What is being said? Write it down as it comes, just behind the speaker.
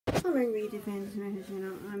American YouTube fans,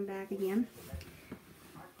 channel. I'm back again.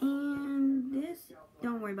 And this,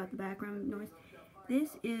 don't worry about the background noise.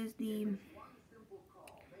 This is the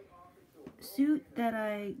suit that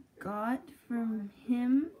I got from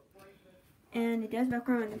him. And it does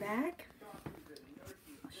Velcro in the back.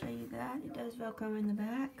 I'll show you that. It does Velcro in the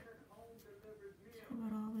back. See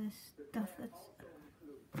about all this stuff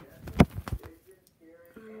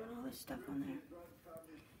all this stuff on there.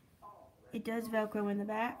 It does Velcro in the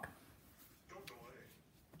back.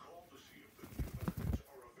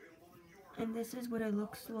 And this is what it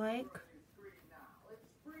looks like.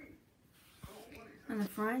 On the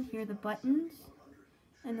front, here are the buttons.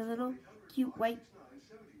 And the little cute white,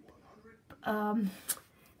 I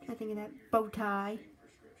think of that bow tie.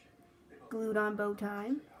 Glued on bow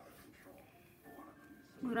tie.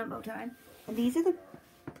 Glued on bow tie. And these are the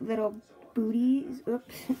little booties.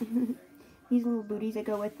 Oops. These little booties that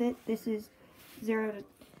go with it. This is 0 to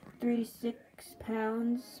 36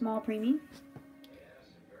 pounds, small preemie.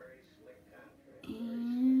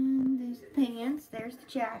 And there's the pants. There's the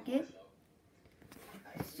jacket.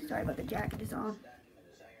 Sorry about the jacket is on.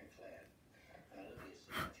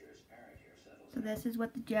 So this is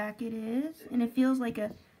what the jacket is. And it feels like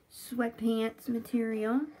a sweatpants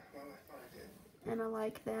material. And I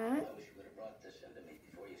like that.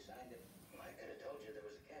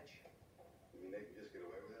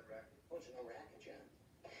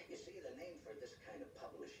 You see, the name for this kind of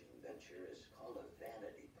publishing venture is called a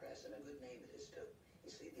vanity press, and a good name it is too.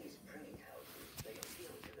 You see, these printing houses, they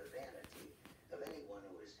appeal to the vanity of anyone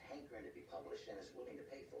who is hankering to be published and is willing to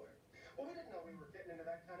pay for it. Well, we didn't know we were getting into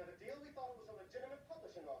that kind of a deal. We thought it was a legitimate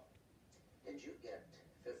publishing offer. Did you get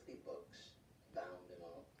 50 books, bound and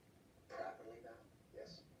all, properly bound?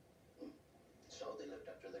 Yes. So they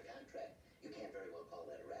lived up to their contract. You can't very well call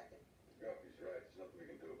that a racket. Yeah, he's right. There's nothing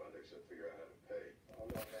we can do about it except figure out how to pay.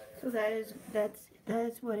 So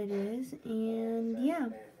that's what it is, and yeah.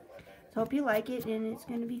 So hope you like it, and it's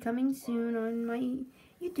going to be coming soon on my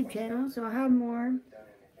YouTube channel. So I'll have more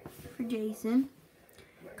for Jason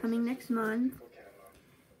coming next month,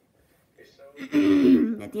 at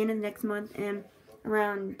the end of next month, and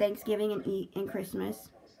around Thanksgiving and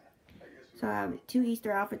Christmas. So I have 2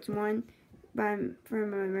 Easter outfits, one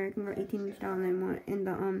from American Girl 18-inch doll, and one in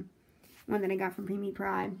the one that I got from Preemie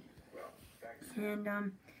Pride. And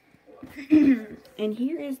and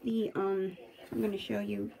here is the I'm going to show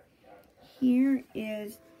you. Here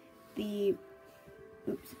is the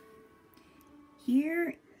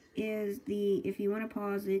here is the, if you want to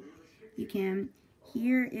pause it, you can.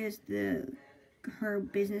 Here is her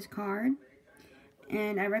business card,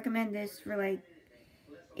 and I recommend this for like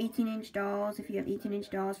 18-inch dolls, if you have 18-inch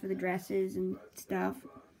dolls, for the dresses and stuff,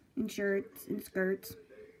 and shirts and skirts.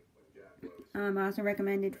 I also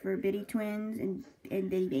recommend it for bitty twins and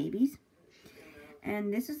bitty babies.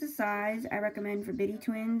 And this is the size I recommend for bitty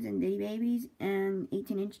twins and bitty babies and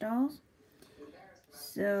 18-inch dolls.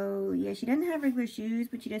 So yeah, she doesn't have regular shoes,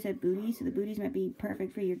 but she does have booties, so the booties might be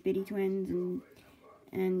perfect for your bitty twins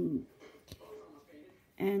and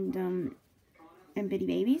bitty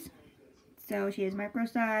babies. So she has micro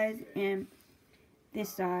size and this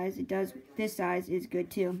size. This size is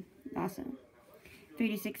good too. Awesome. 3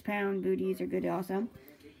 to 6 pound booties are good also.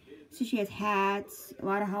 So she has hats, a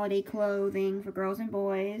lot of holiday clothing for girls and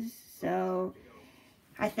boys. So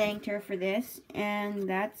I thanked her for this, and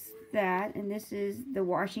that's that. And this is the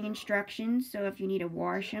washing instructions. So if you need to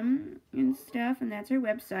wash them and stuff, and that's her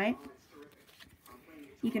website.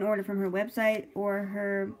 You can order from her website or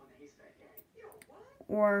her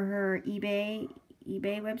eBay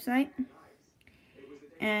website.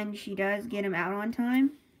 And she does get them out on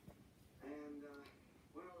time.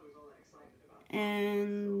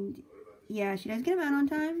 And yeah, she does get them out on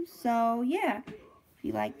time. So yeah, if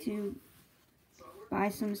you like to buy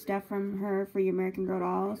some stuff from her for your American Girl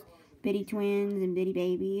dolls, bitty twins and bitty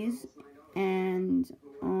babies, and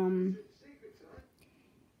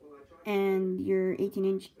your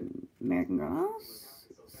 18-inch American Girl dolls.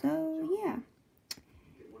 So yeah.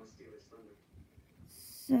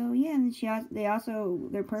 So yeah, and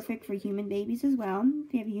they're perfect for human babies as well.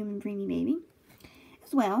 If you have a human preemie baby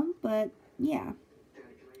as well, but yeah,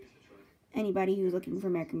 anybody who's looking for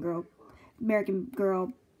American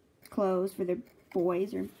Girl clothes for their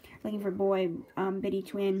boys, or looking for boy bitty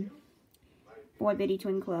twin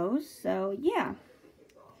clothes. So yeah,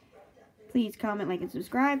 please comment, like, and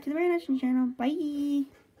subscribe to the Mary Nation channel. Bye.